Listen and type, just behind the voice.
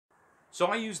So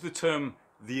I use the term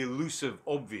the elusive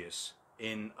obvious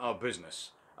in our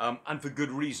business, and for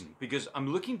good reason, because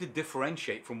I'm looking to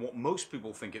differentiate from what most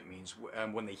people think it means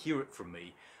when they hear it from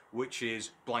me, which is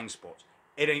blind spots.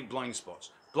 It ain't blind spots.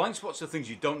 Blind spots are things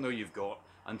you don't know you've got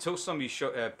until somebody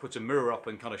puts a mirror up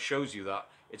and kind of shows you that.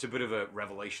 It's a bit of a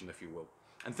revelation, if you will.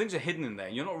 And things are hidden in there,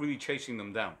 and you're not really chasing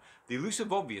them down. The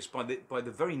elusive obvious, by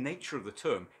the very nature of the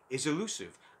term, is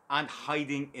elusive and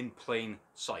hiding in plain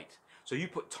sight. So you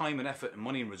put time and effort and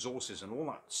money and resources and all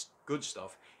that good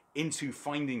stuff into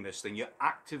finding this thing. You're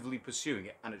actively pursuing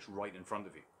it, and it's right in front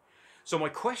of you. So my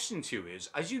question to you is,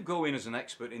 as you go in as an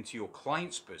expert into your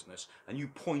client's business and you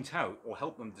point out or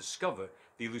help them discover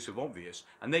the elusive obvious,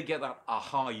 and they get that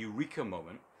aha eureka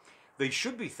moment, they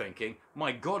should be thinking,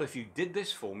 my God, if you did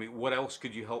this for me, what else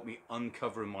could you help me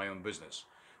uncover in my own business?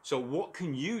 So what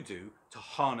can you do to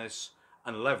harness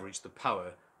and leverage the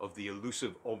power of the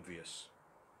elusive obvious?